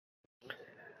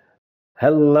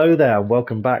Hello there, and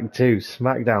welcome back to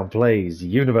Smackdown Plays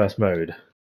Universe Mode.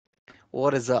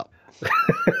 What is up?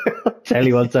 Tell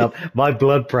you what's up, my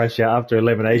blood pressure after Yeah.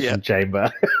 Elimination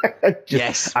Chamber.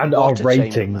 Yes. And our What a chamber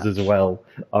ratings as match. well.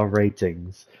 Our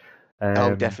ratings.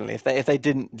 Oh, Um, definitely. If they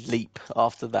didn't leap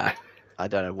after that, I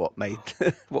don't know what made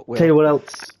what Tell will. you what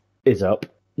else is up.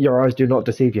 Your eyes do not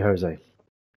deceive you, Jose.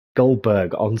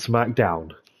 Goldberg on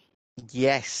SmackDown.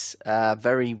 Yes.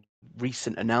 Very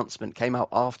recent announcement came out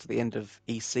after the end of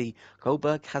EC.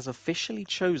 Goldberg has officially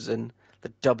chosen the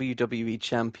WWE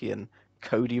champion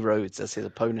Cody Rhodes as his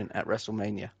opponent at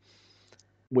WrestleMania.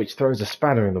 Which throws a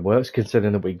spanner in the works,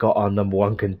 considering that we got our number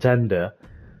one contender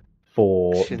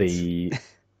for Shins the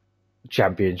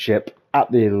championship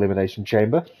at the Elimination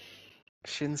Chamber.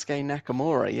 Shinsuke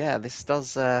Nakamura. Yeah, this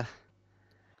does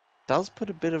put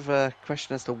a bit of a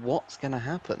question as to what's going to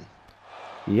happen.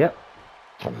 Yep.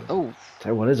 Oh,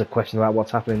 Tell you what is a question about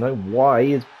what's happening though. Why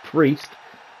is Priest?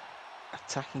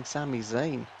 attacking Sami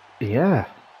Zayn. Yeah,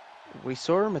 We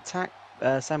saw him attack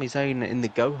Sami Zayn in the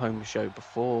Go Home show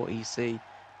before EC,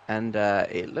 and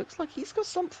it looks like he's got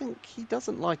something he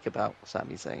doesn't like about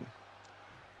Sami Zayn.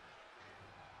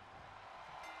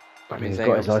 I Sami mean he's Zayn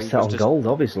got his eyes obviously set was on just, gold,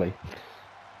 obviously.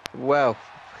 well,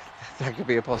 that could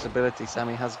be a possibility.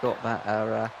 Sami has got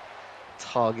that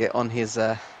target on his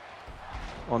Around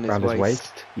his waist,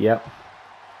 waist. Yep.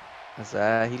 as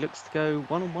he looks to go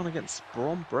one-on-one against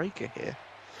Braun Breaker here.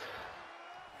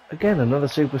 Again, another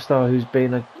superstar who's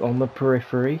been on the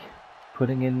periphery,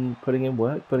 putting in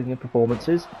work, putting in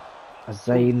performances. As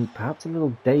Ooh, Zayn, perhaps a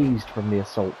little dazed from the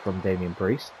assault from Damian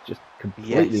Priest, just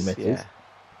completely yes, misses. yeah.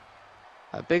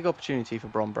 A big opportunity for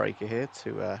Braun Breaker here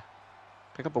to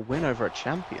pick up a win over a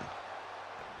champion.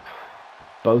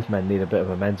 Both men need a bit of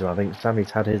momentum. I think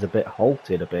Sammy's had his a bit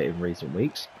halted a bit in recent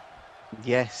weeks.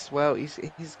 Yes, well, he's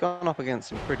gone up against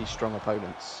some pretty strong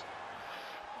opponents.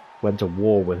 Went to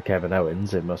war with Kevin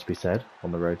Owens, it must be said,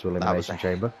 on the road to That was Elimination a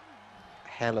Chamber.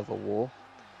 hell of a war.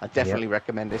 I Yep. definitely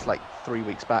recommend this like 3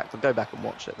 weeks back. So go back and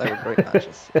watch it. They were great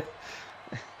matches. Oh,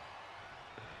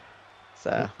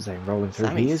 So Zayn rolling through.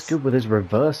 He is Sammy's good with his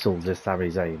reversals, is Sami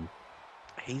Zayn.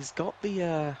 he's got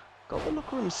the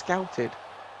locker room scouted.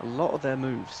 A lot of their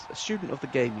moves. A student of the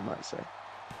game, you might say.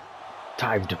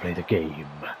 Time to play the game.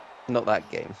 Not that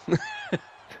game.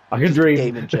 I can Just the dream.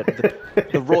 game in general.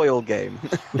 The royal game.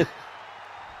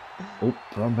 Oh,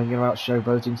 Braun thinking about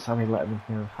showboating. Sammy letting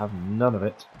him have none of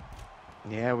it.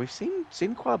 Yeah, we've seen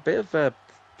quite a bit of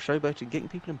showboating, getting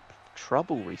people in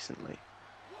trouble recently.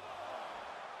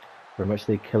 Very much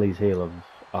the Achilles heel of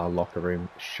our locker room,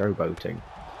 showboating.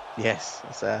 Yes,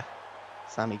 as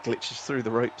Sammy glitches through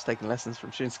the ropes, taking lessons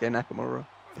from Shinsuke Nakamura.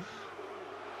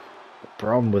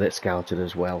 Braun with it scouted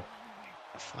as well.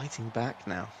 Fighting back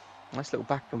now. Nice little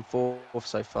back and forth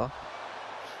so far.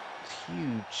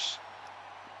 Huge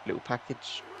little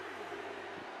package.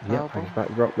 Yep, Powerbomb. package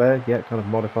back drop there. Yeah, kind of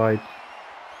modified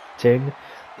ting.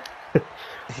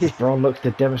 Braun looks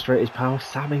to demonstrate his power.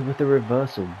 Sammy with the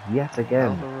reversal yet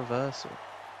again. Another reversal.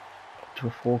 To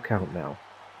a 4 count now.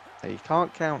 Now, you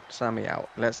can't count Sammy out.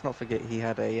 Let's not forget he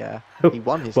had he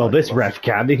won his Well, this title off. ref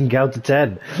can. He can count to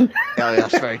 10. Oh,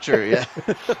 that's very true, yeah.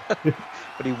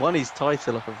 But he won his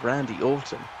title off of Randy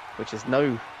Orton, which is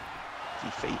no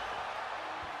defeat.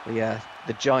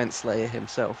 The Giant Slayer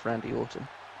himself, Randy Orton.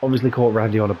 Obviously caught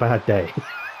Randy on a bad day.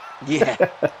 Yeah,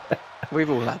 we've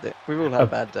all had it. We've all had a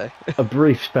bad day. A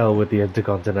brief spell with the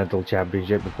Intercontinental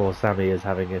Championship before Sammy is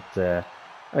having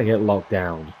it locked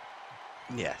down.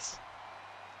 Yes.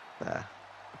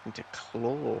 Looking to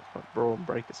claw at Braun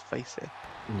Breaker's face here.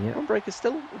 Yeah, Braun Breaker's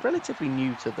still relatively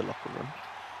new to the locker room.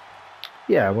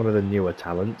 yeah, one of the newer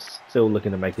talents, still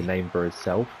looking to make a name for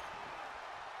himself.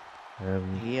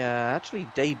 He actually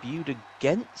debuted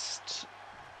against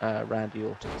Randy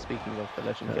Orton, speaking of the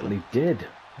Legend Killer. Certainly did.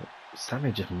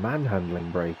 Sammy just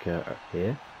manhandling Breaker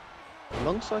here.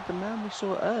 Alongside the man we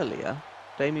saw earlier,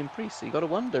 Damian Priest. So you got to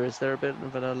wonder, is there a bit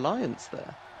of an alliance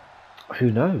there?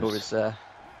 Who knows? Or is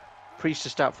Priest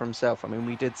just out for himself? I mean,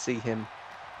 we did see him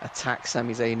attack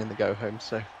Sami Zayn in the Go Home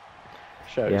show,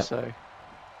 Yep. so...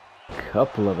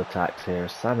 Couple of attacks here.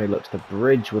 Sammy looks to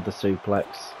bridge with the suplex.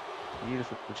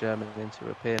 Beautiful German into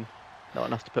a pin. Not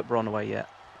enough to put Braun away yet.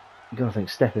 You gotta think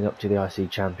stepping up to the IC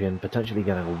champion, potentially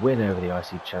getting a win over the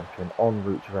IC champion en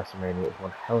route to WrestleMania is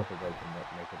one hell of a way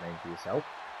to make a name for yourself.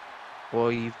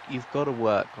 Well, you've got to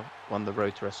work on the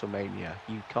road to WrestleMania.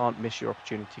 You can't miss your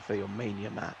opportunity for your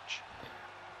Mania match.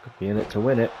 Could be in it to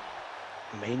win it.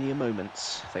 Mania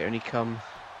moments, they only come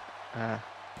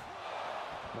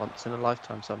once in a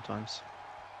lifetime sometimes.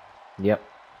 Yep.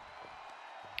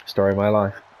 Story of my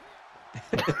life.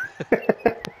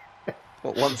 What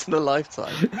But once in a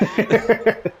lifetime.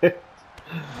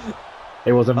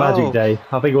 It was a magic Oh. day.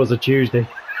 I think it was a Tuesday.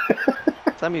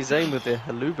 Sami Zayn with the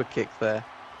haluba kick there.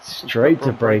 Straight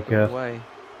to Braun breaker. away.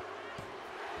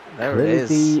 There Clearly it is.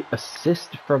 the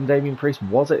assist from Damien Priest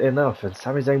wasn't enough, and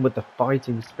Sami Zayn with the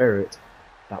fighting spirit,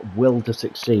 that will to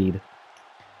succeed.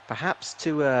 Perhaps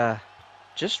to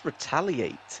just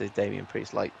retaliate to Damien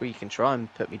Priest, like, well, you can try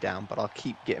and put me down, but I'll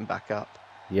keep getting back up.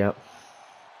 Yep.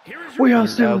 We are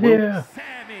still here!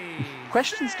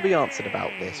 Questions to be answered about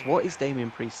this. What is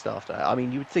Damien Priest after? I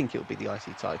mean, you would think it would be the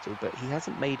IC title, but he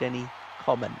hasn't made any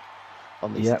comment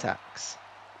on these attacks.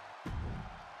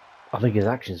 I think his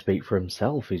actions speak for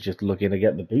himself. He's just looking to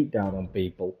get the beat down on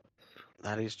people.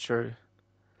 That is true.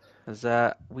 As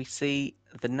we see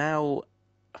the now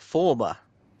former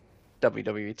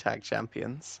WWE Tag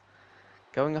Champions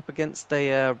going up against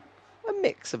a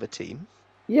mix of a team.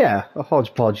 Yeah, a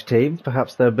hodgepodge team.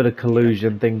 Perhaps they're a bit of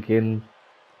collusion, thinking,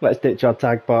 let's ditch our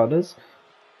tag partners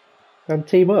and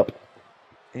team up.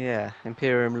 Yeah,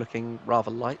 Imperium looking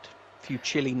rather light. A few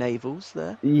chilly navels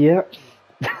there. Yep.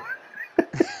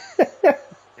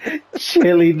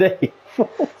 Chilly navels.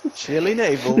 Chilly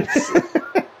navels.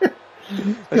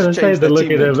 I was going to say they're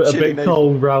looking a bit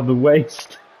cold round the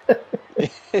waist.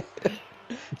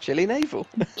 Chilly navel.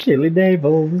 Chilly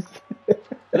navels.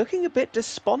 Looking a bit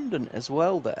despondent as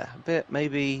well there. A bit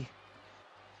maybe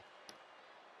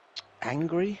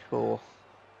angry or...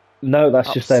 No, that's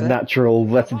upset. just their natural.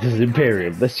 That's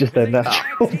Imperium. That's just their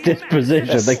natural disposition.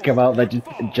 Yes. They come out, they're just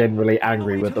generally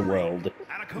angry with the world.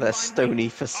 Their stony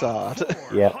facade.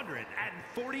 Yeah.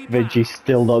 Vinci's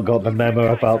still not got the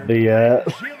memo about the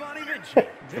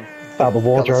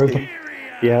wardrobe.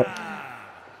 Yeah.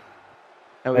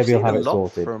 Now, Maybe I'll have it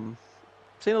sorted.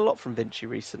 Seen a lot from Vinci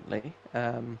recently.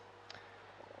 In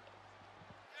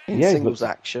Yeah, singles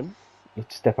action.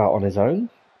 He'd step out on his own.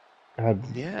 Had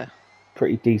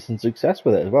pretty decent success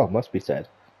with it as well, must be said.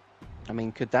 I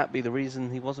mean, could that be the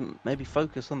reason he wasn't maybe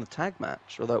focused on the tag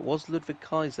match? Although it was Ludwig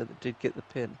Kaiser that did get the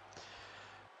pin.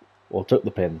 Or took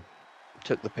the pin.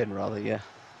 Took the pin, rather, yeah.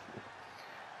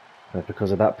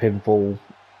 Because of that pinfall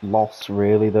loss,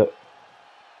 really, that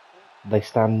they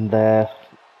stand there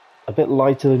a bit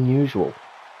lighter than usual.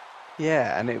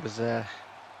 Yeah, and it was a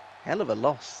hell of a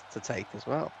loss to take as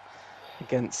well.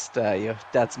 Against your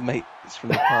dad's mates from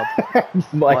the pub.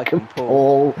 Mike and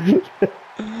Paul.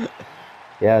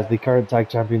 Yeah, as the current tag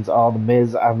champions are The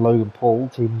Miz and Logan Paul,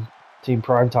 Team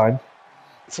Primetime.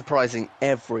 Surprising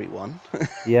everyone.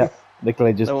 Yeah, they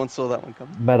clearly just no one saw that one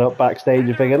coming. Met up backstage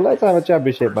and figured, let's have a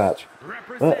championship match.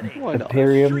 But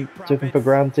Imperium took them for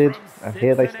granted, and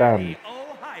here they stand.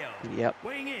 Yep.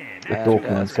 With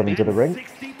Dawkins coming to the ring.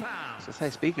 So say,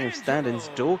 speaking of stand-ins,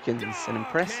 Dawkins, an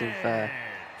impressive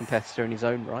competitor in his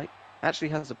own right, actually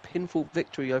has a pinfall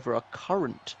victory over our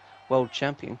current world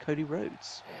champion, Cody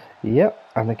Rhodes.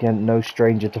 Yep, and again, no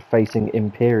stranger to facing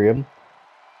Imperium,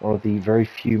 one of the very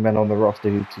few men on the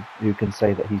roster who can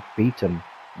say that he's beaten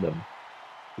them.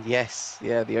 Yes,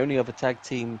 yeah, the only other tag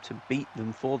team to beat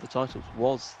them for the titles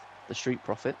was the Street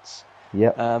Profits.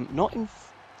 Yep. Not in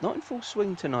full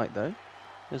swing tonight, though,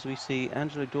 as we see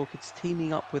Angelo Dawkins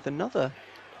teaming up with another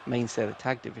mainstay of the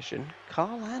tag division,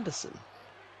 Carl Anderson.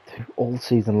 All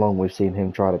season long, we've seen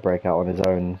him try to break out on his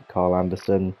own. Carl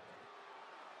Anderson.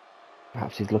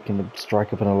 Perhaps he's looking to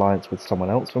strike up an alliance with someone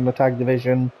else from the tag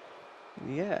division.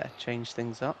 Yeah, change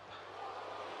things up.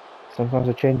 Sometimes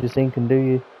a change of scene can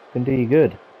do you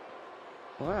good.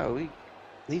 Wow,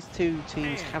 these two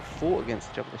teams have fought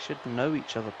against each other. They should know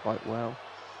each other quite well.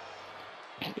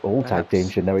 All tag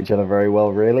teams should know each other very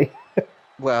well, really.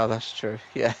 Well, that's true,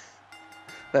 yeah.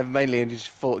 They've mainly only just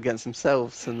fought against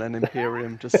themselves, and then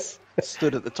Imperium just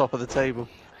stood at the top of the table.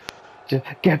 Just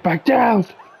get back down!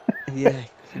 Yeah,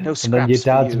 no scraps. And then your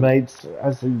dad's mates,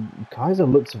 as Kaiser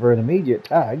looks for an immediate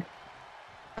tag.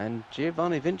 And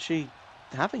Giovanni Vinci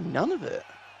having none of it.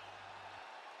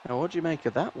 Now, what do you make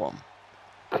of that one?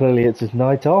 Clearly, it's his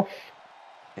night off.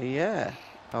 Yeah,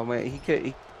 I mean, he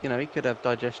could have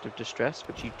digestive distress,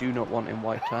 which you do not want in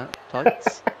white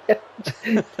tights.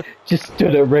 Just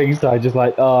stood at ringside, just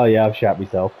like, oh yeah, I've shat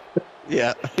myself.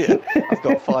 Yeah. I've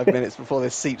got 5 minutes before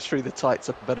this seeps through the tights.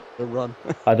 I better run.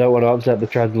 I don't want to upset the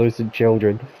translucent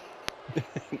children.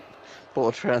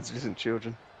 Poor translucent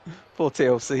children. Poor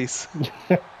TLCs.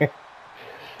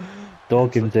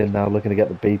 Dawkins in now, looking to get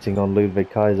the beating on Ludwig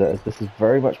Kaiser, as this has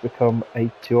very much become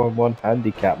a 2-on-1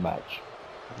 handicap match.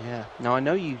 Yeah. Now, I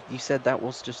know you said that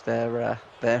was just their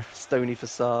stony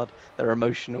facade, their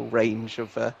emotional range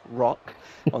of rock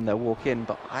on their walk-in,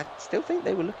 but I still think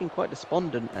they were looking quite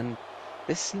despondent, and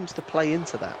this seems to play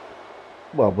into that.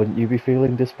 Well, wouldn't you be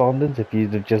feeling despondent if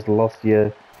you'd have just lost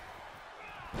your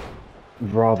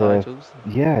rather, titles.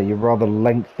 yeah, your rather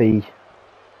lengthy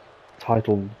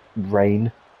title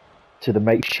reign to the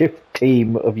makeshift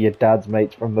team of your dad's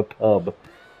mates from the pub?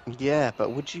 Yeah,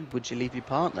 but would you leave your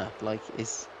partner? Like,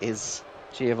 is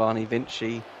Giovanni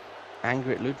Vinci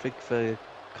angry at Ludwig for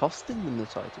costing them the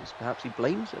titles? Perhaps he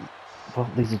blames him. Well,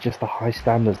 these are just the high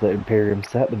standards that Imperium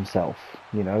set themselves.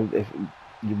 You know, if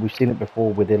we've seen it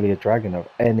before with Ilya Dragunov,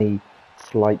 any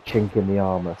slight chink in the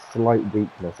armor, slight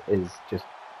weakness is just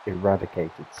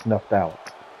eradicated, snuffed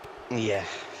out. Yeah,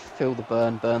 feel the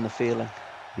burn, burn the feeling.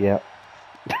 Yeah.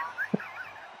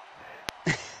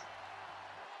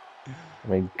 I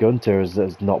mean, Gunter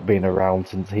has not been around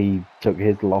since he took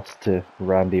his loss to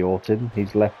Randy Orton.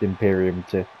 He's left Imperium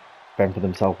to fend for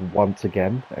themselves once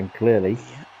again, and clearly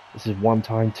Yeah, this is one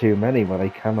time too many where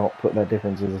they cannot put their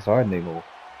differences aside anymore.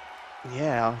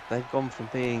 yeah, they've gone from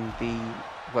being the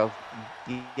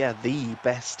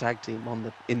best tag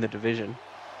team in the division,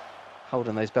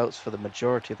 holding those belts for the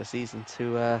majority of the season,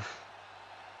 to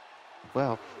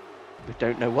well, we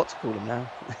don't know what to call them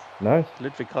now. No?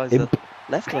 Ludwig Kaiser Imp.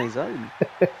 left on his own.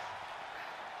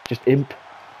 Just imp.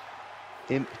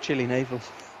 Imp, Chili Naval.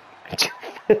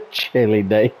 Chili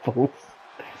Naples.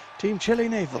 Team Chili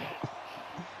Naval.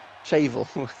 Shavel.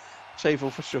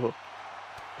 Shavel for sure.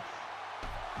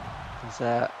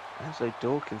 There's Angelo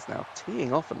Dawkins now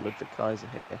teeing off on Ludwig Kaiser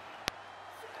here.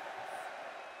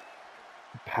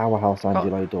 Powerhouse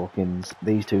Angelo Dawkins.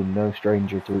 These two no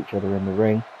stranger to each other in the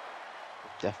ring.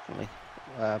 Definitely.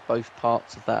 Both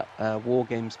parts of that War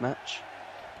Games match.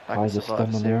 Kaiser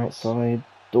stunned on the outside.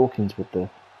 Dawkins with the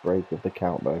break of the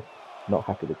count though. Not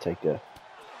happy to take a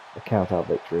count out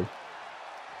victory.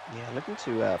 Yeah, looking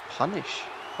to punish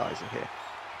Kaiser here.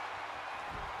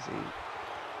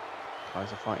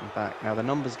 Kaiser fighting back. Now the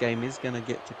numbers game is going to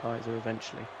get to Kaiser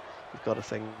eventually. You've got to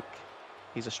think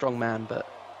he's a strong man, but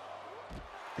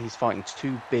he's fighting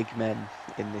two big men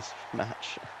in this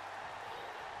match.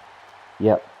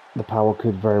 Yep, the power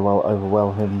could very well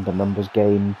overwhelm him. The numbers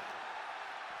game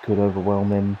could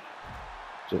overwhelm him.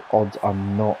 Just odds are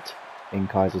not in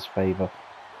Kaiser's favour.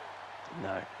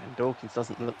 No, and Dawkins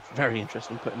doesn't look very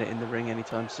interested in putting it in the ring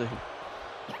anytime soon.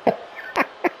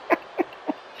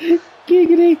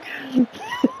 Giggity!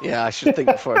 Yeah, I should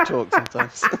think before I talk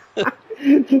sometimes.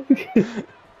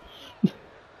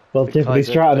 Well, Tiffany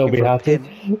Stratton will be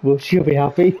happy. Well, she'll be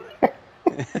happy.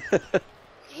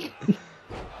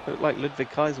 Looked like Ludwig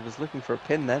Kaiser was looking for a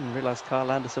pin then and realised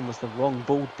Carl Anderson was the wrong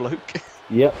bald bloke.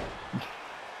 Yep.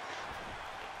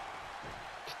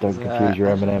 Just don't confuse your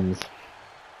M&Ms.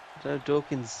 So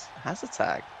Dawkins has a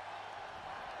tag.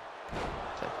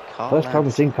 So First time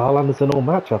we've seen Carl Anderson all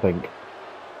match, I think.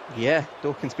 Yeah,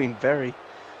 Dawkins been very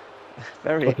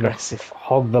aggressive.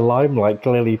 Hog the limelight.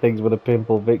 Clearly thinks with a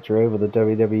pinfall victory over the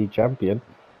WWE champion,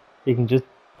 he can just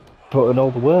put in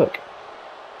all the work.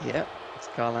 Yeah, it's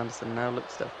Carl Anderson now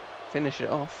looks to finish it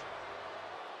off.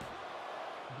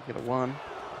 You get a 1,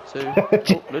 2. Oh,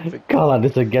 Ludwig. Carl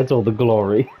Anderson gets all the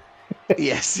glory.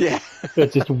 Yes, yeah.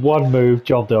 It's just one move,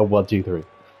 job done, 1, 2, 3.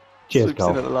 Cheers, Swoops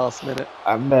Carl. in at the last minute.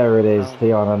 And there it is,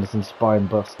 the Arn Anderson spine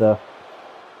buster.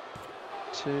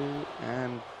 2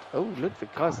 and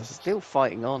Ludwig Kaiser's still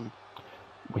fighting on.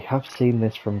 We have seen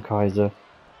this from Kaiser,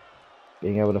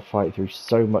 being able to fight through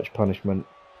so much punishment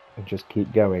and just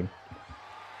keep going.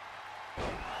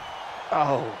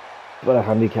 Oh. But a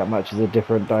handicap match is a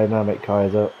different dynamic,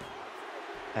 Kaiser.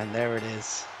 And there it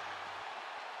is.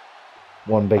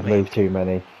 One big move too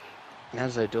many.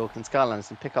 Angelo Dawkins, Carl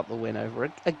Anderson pick up the win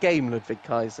over a game Ludwig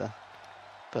Kaiser.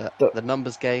 But the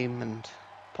numbers game and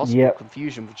possible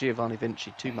confusion with Giovanni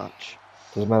Vinci too much.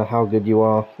 Doesn't matter how good you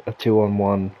are, a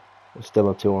 2-on-1 is still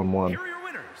a 2-on-1.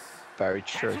 Very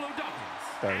true.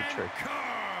 Very true.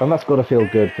 And that's got to feel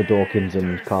good for Dawkins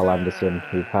and Carl Anderson,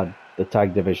 who've had the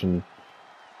tag division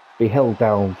be held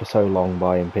down for so long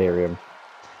by Imperium.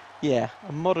 Yeah,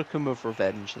 a modicum of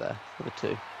revenge there for the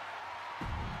two.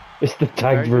 It's the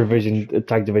tag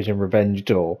division revenge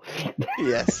tour.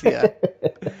 Yes, yeah.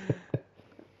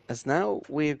 As now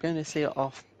we're going to see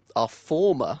our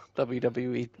former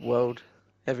WWE World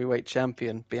Heavyweight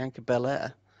Champion Bianca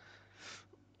Belair.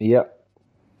 Yep.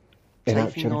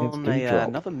 Taking on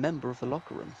another member of the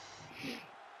locker room.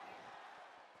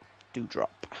 Doudrop.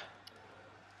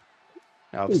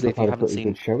 Now, obviously, if you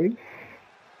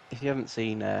haven't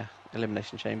seen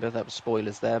Elimination Chamber, that was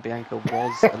spoilers there. Bianca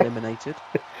was eliminated.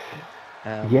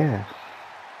 Yeah.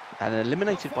 And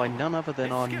eliminated by none other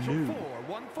than our new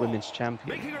women's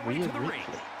champion, Rhea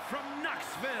Ripley.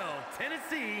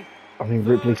 I mean,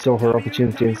 Ripley saw her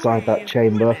opportunity inside that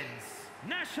chamber.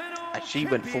 She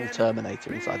went full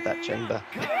Terminator inside that chamber,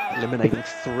 eliminating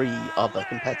 3 other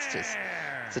competitors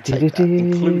to take that,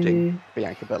 including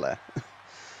Bianca Belair.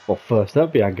 Well, first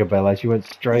up, Bianca Belair, she went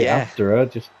straight after her.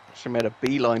 She made a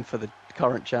beeline for the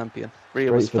current champion. Rhea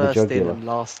Straight was for the first in jugular. and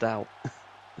last out.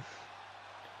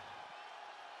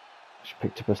 She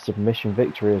picked up a submission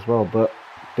victory as well, but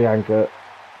Bianca,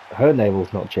 her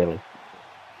navel's not chilly.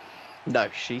 No,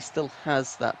 she still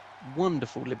has that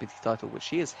wonderful Liberty title, which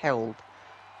she has held.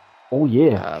 Oh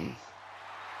yeah.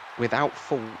 Without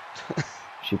fault.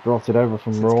 She brought it over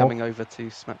from Since Raw. coming over to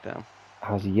SmackDown.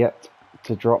 Has yet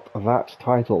to drop that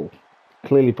title.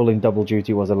 Clearly pulling double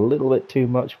duty was a little bit too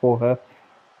much for her.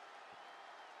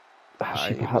 Has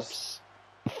she perhaps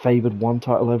favoured one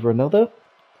title over another?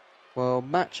 Well,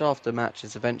 match after match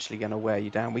is eventually going to wear you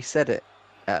down. We said it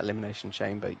at Elimination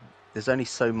Chamber. There's only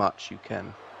so much you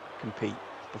can compete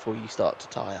before you start to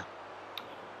tire.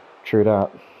 True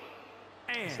that.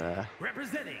 And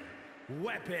representing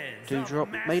Weapons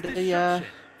Doudrop made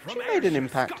an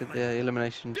impact at the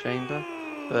Elimination Chamber,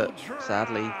 but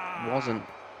sadly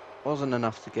wasn't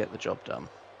enough to get the job done.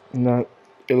 No,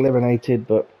 eliminated,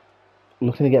 but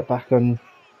looking to get back on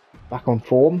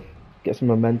form, get some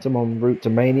momentum en route to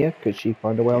Mania. Could she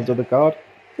find a way onto the card?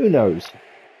 Who knows?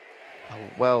 Oh,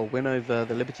 well, win over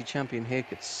the Liberty Champion here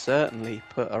could certainly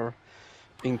put her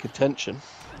in contention.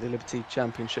 The Liberty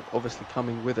Championship obviously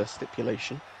coming with a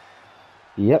stipulation.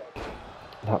 Yep.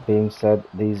 That being said,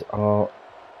 these are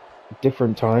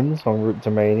different times en route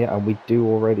to Mania, and we do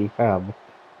already have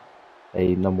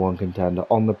a #1 contender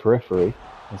on the periphery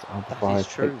as Alba Fire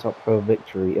picked up her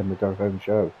victory in the Go Home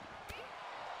show.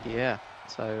 Yeah,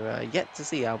 so yet to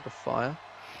see Alba Fire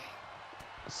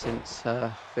since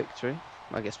her victory.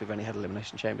 I guess we've only had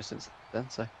Elimination Chamber since then,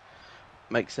 so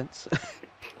makes sense.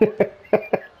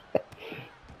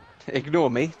 Ignore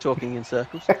me talking in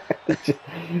circles. Do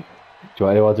you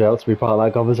want anyone else to be part of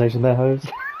that conversation there, Hose?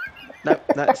 No,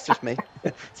 it's just me.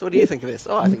 So what do you think of this?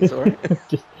 Oh, I think it's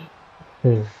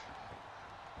alright.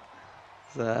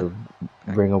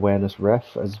 Ring awareness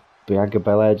ref as Bianca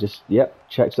Belair just,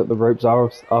 checks that the ropes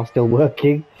are still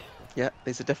working. Yeah,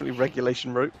 these are definitely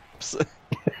regulation ropes.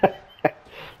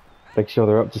 Make sure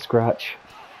they're up to scratch.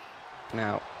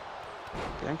 Now,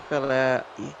 Bianca Belair,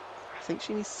 I think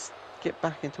she needs to get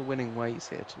back into winning ways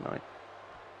here tonight.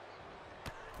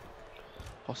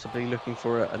 Possibly looking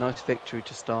for a nice victory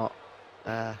to start.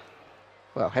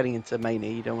 Well, heading into Mania,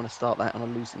 you don't want to start that on a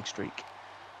losing streak.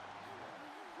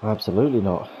 Absolutely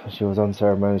not. She was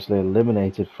unceremoniously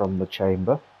eliminated from the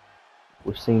chamber.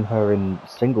 We've seen her in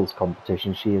singles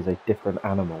competition. She is a different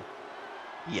animal.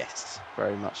 Yes,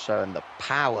 very much so, and the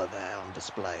power there on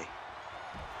display.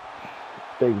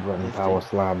 Big running power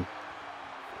slam.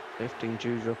 Lifting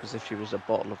Doudrop as if she was a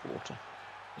bottle of water.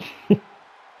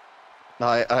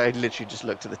 I literally just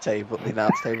looked at the table, the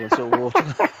announce table, and saw water.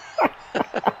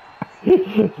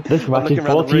 This match is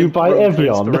brought to you by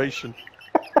Evian.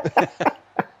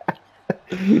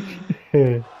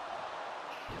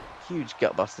 Huge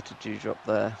gutbuster to Doudrop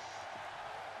there.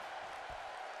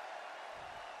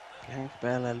 Bianca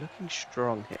Belair looking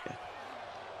strong here.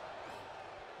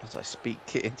 As I speak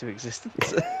it into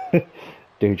existence.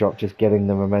 Doudrop just getting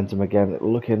the momentum again,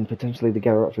 looking potentially to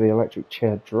get her up for the electric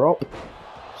chair drop.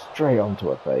 Straight onto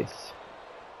her face.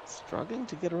 Struggling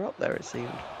to get her up there, it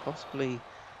seemed. Possibly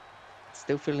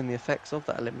still feeling the effects of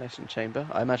that Elimination Chamber.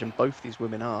 I imagine both these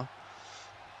women are.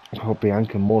 Oh,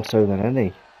 Bianca more so than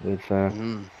any. With, I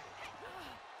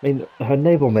mean, her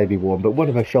navel may be warm, but one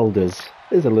of her shoulders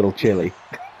is a little chilly.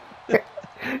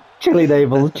 Chilly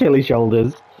navel, chilly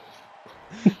shoulders.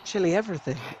 Chilly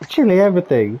everything. Chilly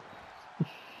everything.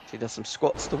 She does some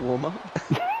squats to warm up.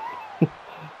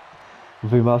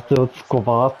 We must do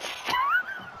squats.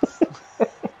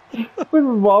 We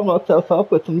will warm ourselves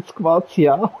up with some squats,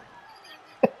 yeah.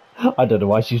 I don't know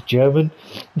why she's German.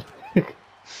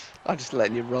 I'm just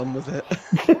letting you run with it.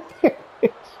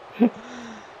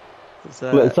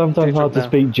 Look, it's sometimes hard to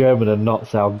speak German and not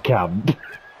sound camp.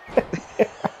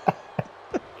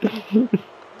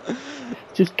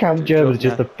 Just camp German is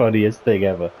just the funniest thing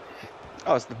ever.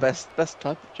 Oh, it's the best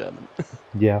type of German.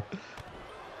 Yeah.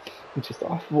 It's just,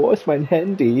 wo ist mein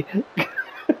Handy?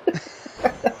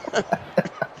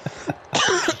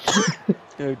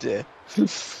 Oh dear.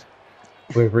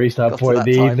 We've reached that point in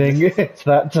the evening. It's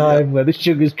that time where the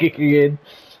sugar's kicking in.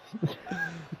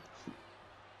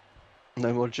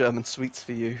 No more German sweets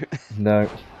for you. No.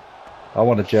 I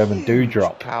want a German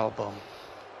Doudrop. Powerbomb.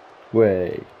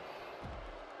 Way.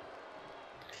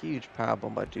 Huge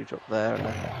powerbomb by Doudrop there.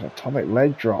 Atomic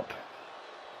leg drop.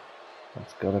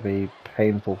 That's got to be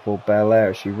painful for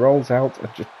Belair. She rolls out and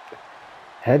just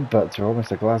Headbutts are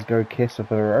almost a Glasgow kiss of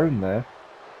their own there.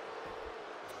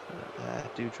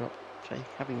 Dewdrop, Jake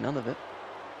having none of it.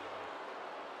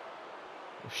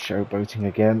 Showboating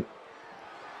again.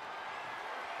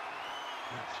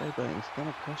 Showboating's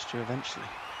gonna cost you eventually.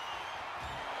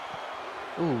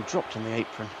 Ooh, dropped on the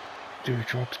apron.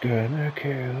 Dewdrop's going,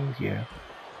 okay, oh yeah.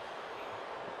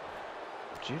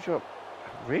 Dewdrop,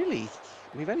 really?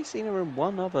 We've only seen her in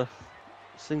one other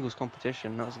singles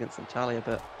competition, that was against Natalia,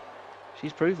 but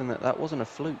she's proven that that wasn't a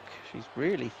fluke. She's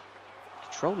really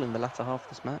controlling the latter half of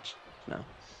this match now.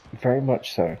 Very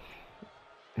much so.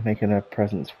 Making her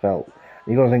presence felt.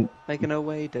 You gotta think. Making her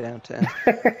way downtown.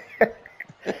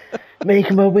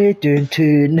 Making my way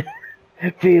downtown.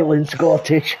 Feeling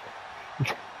Scottish.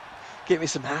 Give me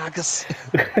some haggis.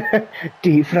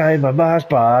 Deep fry my Mars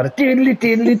bar. Diddly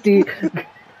diddly dee.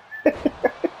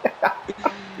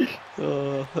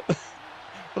 Oh,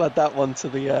 we'll add that one to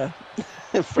the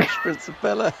Fresh Prince of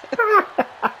Bel-Air.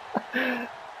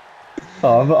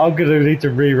 Oh, I'm gonna need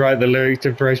to rewrite the lyrics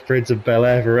to Fresh Prince of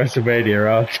Bel-Air for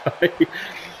WrestleMania, aren't I?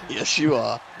 Yes, you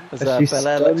are. As Has she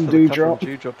Bel-Air looks stunned for the cover Dewdrop? of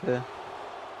Dewdrop here.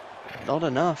 Not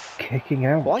enough. Kicking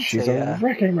out. Quite She's a, a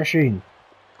wrecking machine.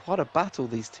 Quite a battle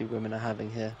these two women are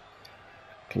having here.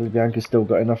 Clearly Bianca's still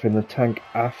got enough in the tank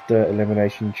after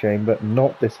Elimination Chamber,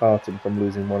 not disheartened from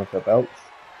losing one of her belts.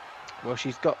 Well,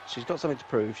 she's got something to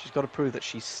prove. She's got to prove that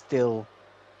she's still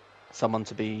someone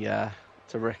to be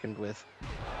to reckoned with.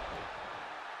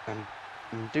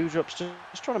 And Dewdrop's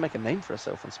just trying to make a name for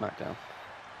herself on SmackDown.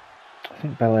 I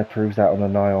think Belair proves that on a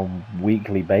nigh-on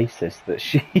weekly basis that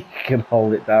she can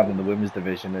hold it down in the women's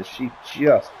division as she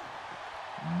just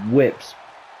whips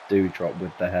Dewdrop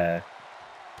with the hair.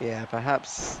 Yeah,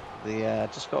 perhaps the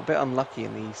just got a bit unlucky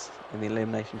in the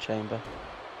Elimination Chamber.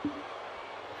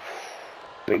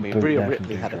 Big I mean, boot Rhea there from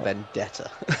Ripley had a Dewdrop.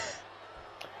 vendetta.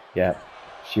 Yeah,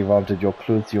 she robbed your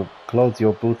clothes,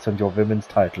 your boots, and your women's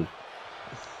title.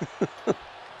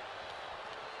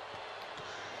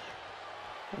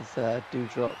 As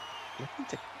Dewdrop looking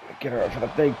to Get her up for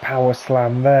the big power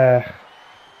slam there.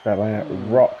 Belair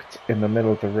rocked in the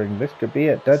middle of the ring. This could be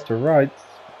it, dead to rights.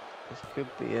 This could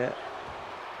be it.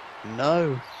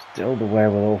 No. Still the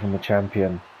wherewithal from the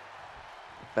champion.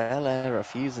 Belair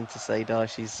refusing to say die.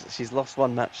 She's lost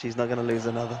one match. She's not going to lose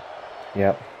another.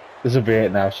 Yep. This will be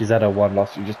it now. She's had her one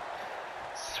loss. She's just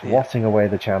swatting away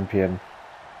the champion.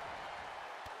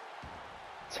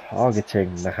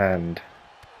 Targeting the hand.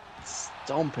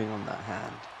 Stomping on that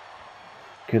hand.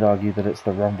 Could argue that it's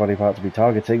the wrong body part to be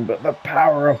targeting, but the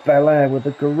power of Belair with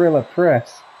the gorilla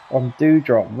press on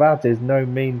Dewdrop, that is no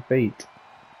mean feat.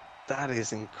 That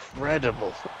is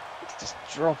incredible. Just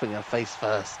dropping her face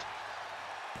first.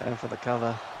 Going for the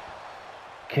cover.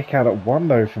 Kick out at one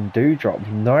though from Dewdrop.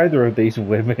 Neither of these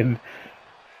women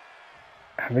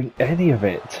having any of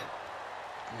it.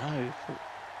 No.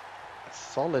 A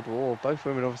solid war. Both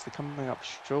women obviously coming up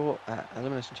short at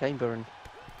Elimination Chamber, and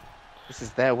this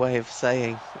is their way of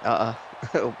saying,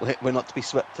 we're not to be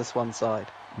swept to one side.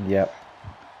 Yep.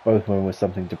 Both women with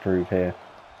something to prove here.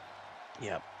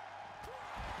 Yep.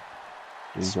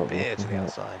 Dewdrop Spear to looking the at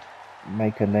outside.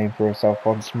 make a name for herself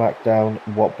on SmackDown.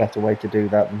 What better way to do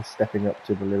that than stepping up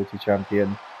to the Liberty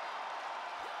Champion?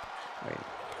 I mean,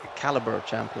 the caliber of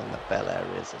champion that Belair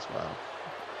is as well.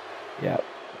 Yeah.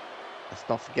 Let's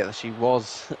not forget that she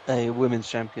was a women's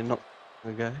champion not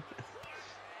long ago.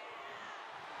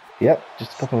 Yep,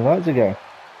 just a couple of nights ago.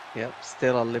 Yep,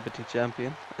 still our Liberty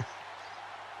champion.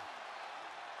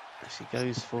 She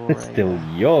goes for Still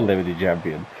your Liberty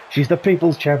Champion. She's the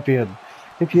People's Champion.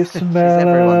 If you smell she's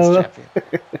everyone's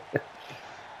champion.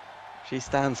 She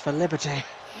stands for liberty.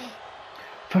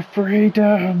 For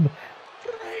freedom.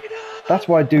 That's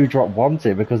why Dewdrop wants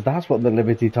it, because that's what the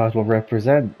Liberty title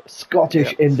represents.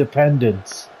 Scottish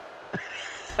independence.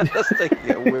 That's taking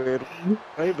it a weird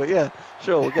way, but yeah,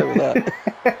 sure, we'll go with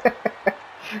that.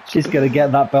 She's going to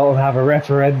get that belt and have a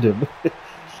referendum.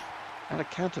 And a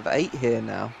count of 8 here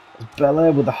now.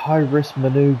 Belair with a high-risk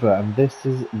manoeuvre, and this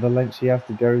is the length she has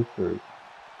to go through.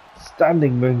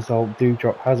 Standing moonsault,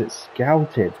 Dewdrop has it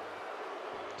scouted.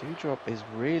 Dewdrop is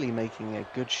really making a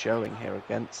good showing here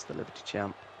against the Liberty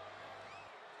champ.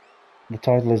 The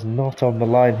title is not on the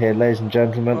line here, ladies and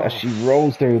gentlemen, as she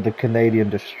rolls through the Canadian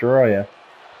Destroyer.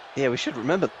 Yeah, we should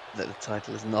remember that the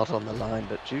title is not on the line,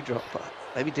 but Dewdrop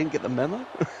maybe didn't get the memo.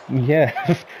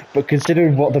 Yeah, but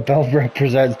considering what the belt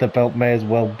represents, the belt may as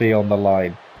well be on the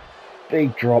line.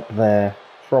 Big drop there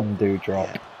from Dewdrop.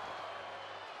 Yeah.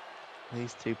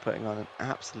 These two putting on an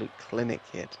absolute clinic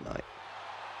here tonight.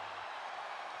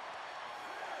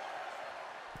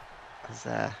 As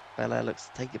Belair looks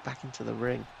to take it back into the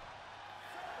ring.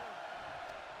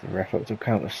 The ref up to a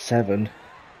count of 7.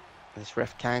 This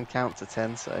ref can count to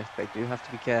 10, so they do have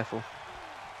to be careful.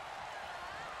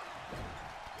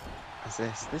 As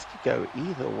this could go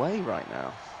either way right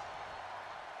now.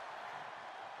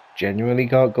 Genuinely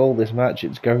can't call this match.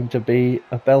 It's going to be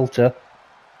a belter.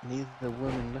 Neither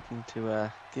woman looking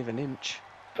to give an inch.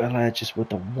 Belair just with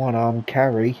the one-arm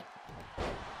carry.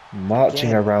 Marching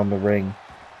Again. around the ring.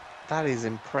 That is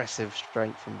impressive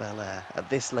strength from Belair at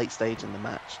this late stage in the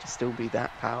match to still be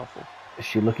that powerful. Is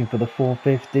she looking for the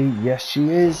 450? Yes, she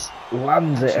is.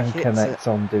 Lands it and connects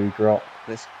on Doudrop.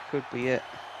 This could be it.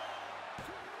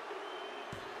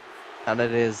 And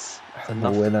it is. It's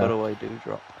enough to put away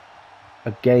Doudrop.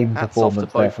 A game Hats off to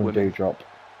performance there both from women. Doudrop.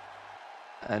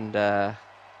 And,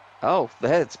 oh,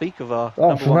 there, speak of our Oh,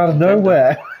 number from one out of contender,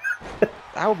 nowhere.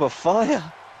 Alba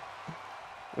Fire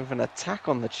with an attack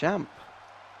on the champ.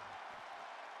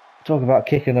 Talk about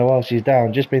kicking her while she's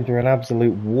down. Just been through an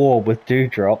absolute war with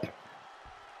Doudrop.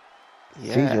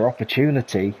 Yeah. Sees her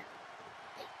opportunity.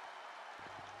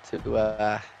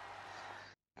 To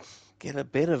get a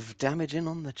bit of damage in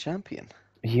on the champion.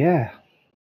 Yeah.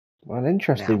 Well, an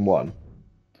interesting one.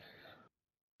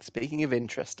 Speaking of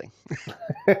interesting.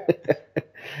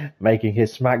 Making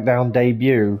his Smackdown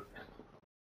debut.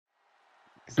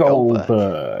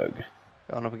 Goldberg.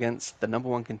 Going up against the number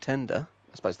one contender.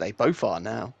 I suppose they both are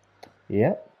now.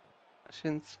 Yep.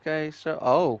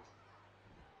 Shinsuke,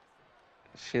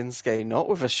 Shinsuke not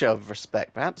with a show of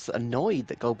respect, perhaps annoyed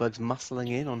that Goldberg's muscling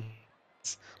in on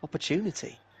his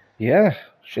opportunity. Yeah.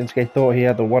 Shinsuke thought he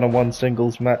had the one-on-one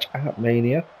singles match at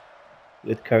Mania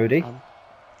with Cody.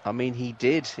 I mean, he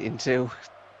did until...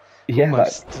 Yeah,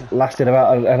 that lasted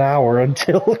about an hour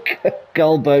until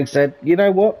Goldberg said, you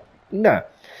know what? No.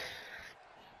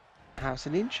 Now, it's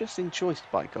an interesting choice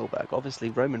by Goldberg. Obviously,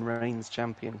 Roman Reigns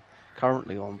champion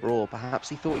currently on Raw. Perhaps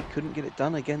he thought he couldn't get it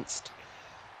done against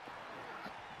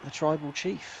the Tribal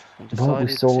Chief and decided well,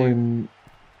 we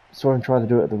saw him try to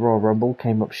do it at the Royal Rumble,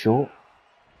 came up short.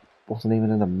 Wasn't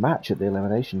even in a match at the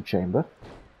Elimination Chamber.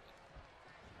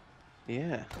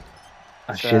 Yeah.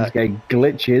 As Shinsuke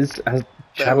glitches as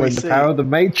channeling the power of the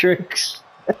Matrix.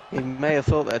 He may have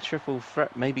thought that a triple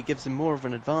threat maybe gives him more of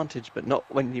an advantage, but not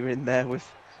when you're in there with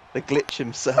the glitch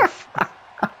himself.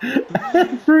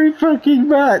 Every fucking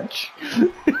match.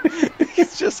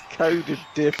 It's just coded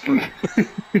different.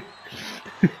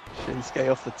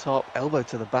 Shinsuke off the top, elbow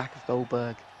to the back of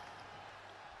Goldberg.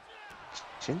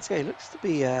 Shinsuke looks to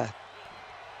be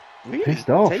really pissed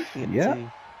off. Taking it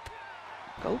to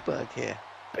Goldberg here.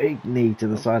 Big knee to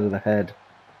the side of the head.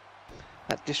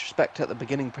 That disrespect at the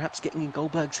beginning, perhaps getting in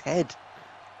Goldberg's head.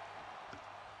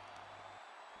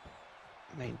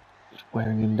 I mean, just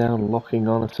wearing him down, locking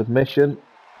on a submission.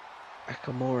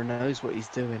 Nakamura knows what he's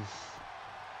doing.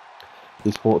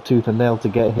 He's fought tooth and nail to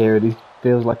get here, and he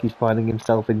feels like he's finding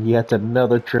himself in yet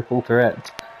another triple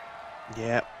threat.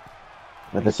 Yeah.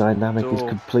 Where the dynamic is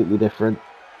completely different.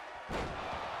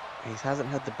 He hasn't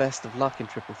had the best of luck in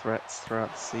triple threats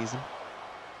throughout the season.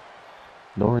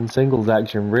 Nor in singles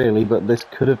action, really, but this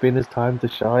could have been his time to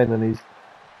shine, and he's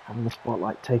having the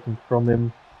spotlight taken from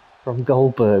him from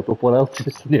Goldberg, but what else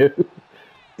is new?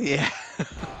 Yeah.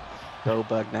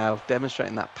 Goldberg now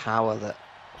demonstrating that power that...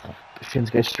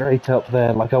 Shinsuke straight up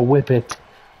there like a whippet.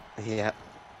 Yeah.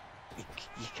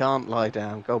 You can't lie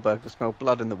down. Goldberg will smell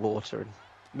blood in the water and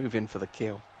move in for the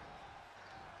kill.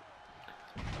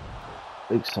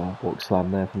 Big sidewalk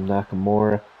slam there from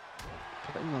Nakamura.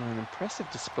 Putting on an impressive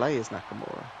display as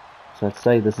Nakamura. So I'd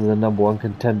say this is a number one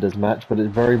contenders match, but it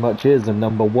very much is a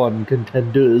number one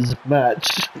contenders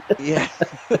match. Yeah.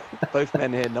 Both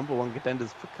men here, number one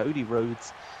contenders for Cody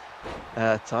Rhodes'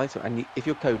 title. And if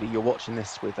you're Cody, you're watching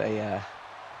this with a...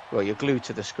 well, you're glued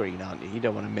to the screen, aren't you? You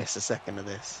don't want to miss a second of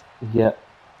this. Yeah.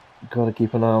 Got to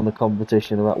keep an eye on the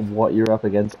competition about what you're up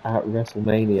against at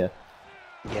WrestleMania.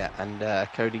 Yeah, and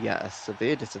Cody at a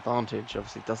severe disadvantage.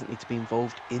 Obviously doesn't need to be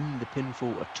involved in the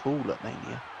pinfall at all at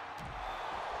Mania.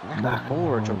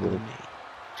 Nakamura dropping the knee.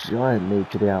 Giant knee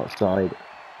to the outside.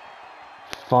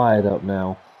 Fired up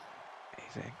now.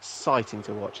 It's exciting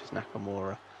to watch as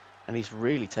Nakamura. And he's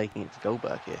really taking it to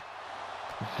Goldberg here.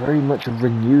 Very much a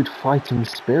renewed fighting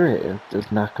spirit as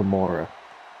Nakamura.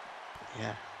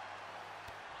 Yeah.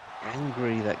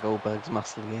 Angry that Goldberg's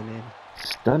muscling in.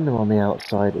 Stunned him on the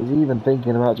outside. Is he even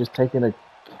thinking about just taking a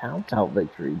count-out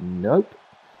victory? Nope.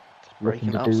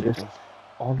 Looking to do this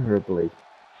honourably.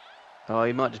 Oh,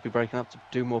 he might just be breaking up to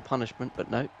do more punishment,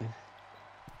 but nope.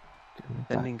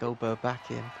 Sending Goldberg back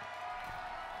in.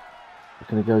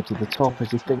 Going to go to the top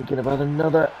as he's thinking about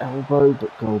another elbow,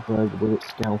 but Goldberg with it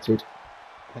scouted.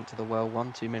 Went to the well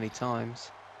one too many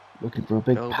times. Looking for a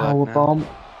big Goldberg power bomb.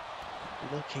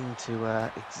 looking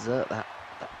to exert that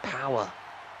power.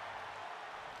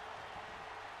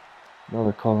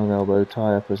 Another collar elbow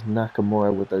tie up as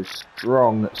Nakamura with those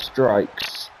strong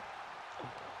strikes.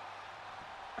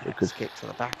 Axe kick to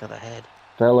the back of the head.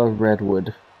 Fella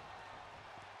Redwood.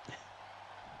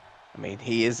 I mean,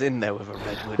 he is in there with a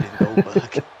Redwood in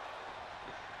Goldberg.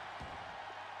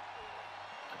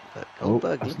 But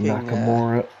Goldberg as looking...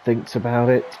 Nakamura thinks about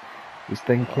it. He's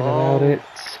thinking about it.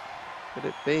 Could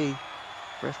it be?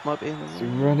 Ref might be in the He's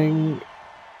room. running.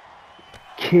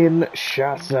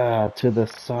 Kinshasa to the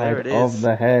side of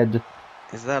the head.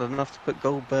 Is that enough to put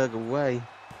Goldberg away?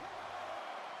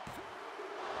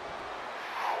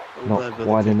 Not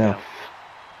quite enough.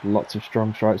 Lots of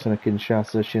strong strikes on a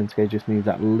Kinshasa. Shinsuke just needs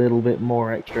that little bit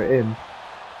more extra in.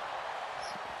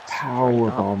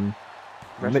 Powerbomb.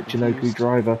 Michinoku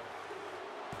driver.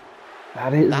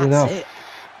 That is enough. That's it.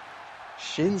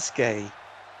 Shinsuke.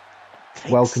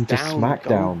 Welcome to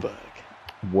Smackdown. Goldberg.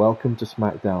 Welcome to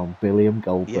Smackdown, William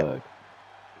Goldberg. Yep.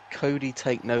 Cody,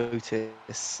 take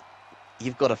notice.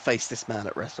 You've got to face this man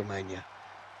at WrestleMania.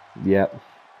 Yep.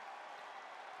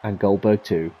 And Goldberg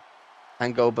too.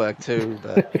 And Goldberg too,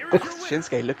 but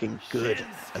Shinsuke looking good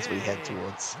as we head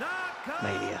towards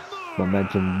Mania.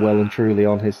 Momentum well and truly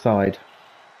on his side.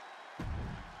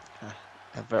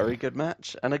 A very good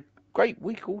match and a great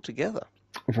week altogether.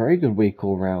 A very good week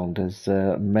all round, as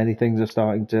many things are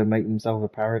starting to make themselves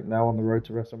apparent now on the road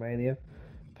to WrestleMania.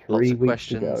 Lots of 3 weeks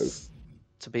to go. questions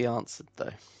to be answered, though.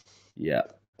 Yeah,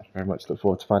 very much look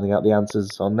forward to finding out the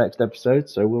answers on next episode,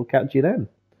 so we'll catch you then.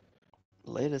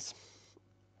 Laters.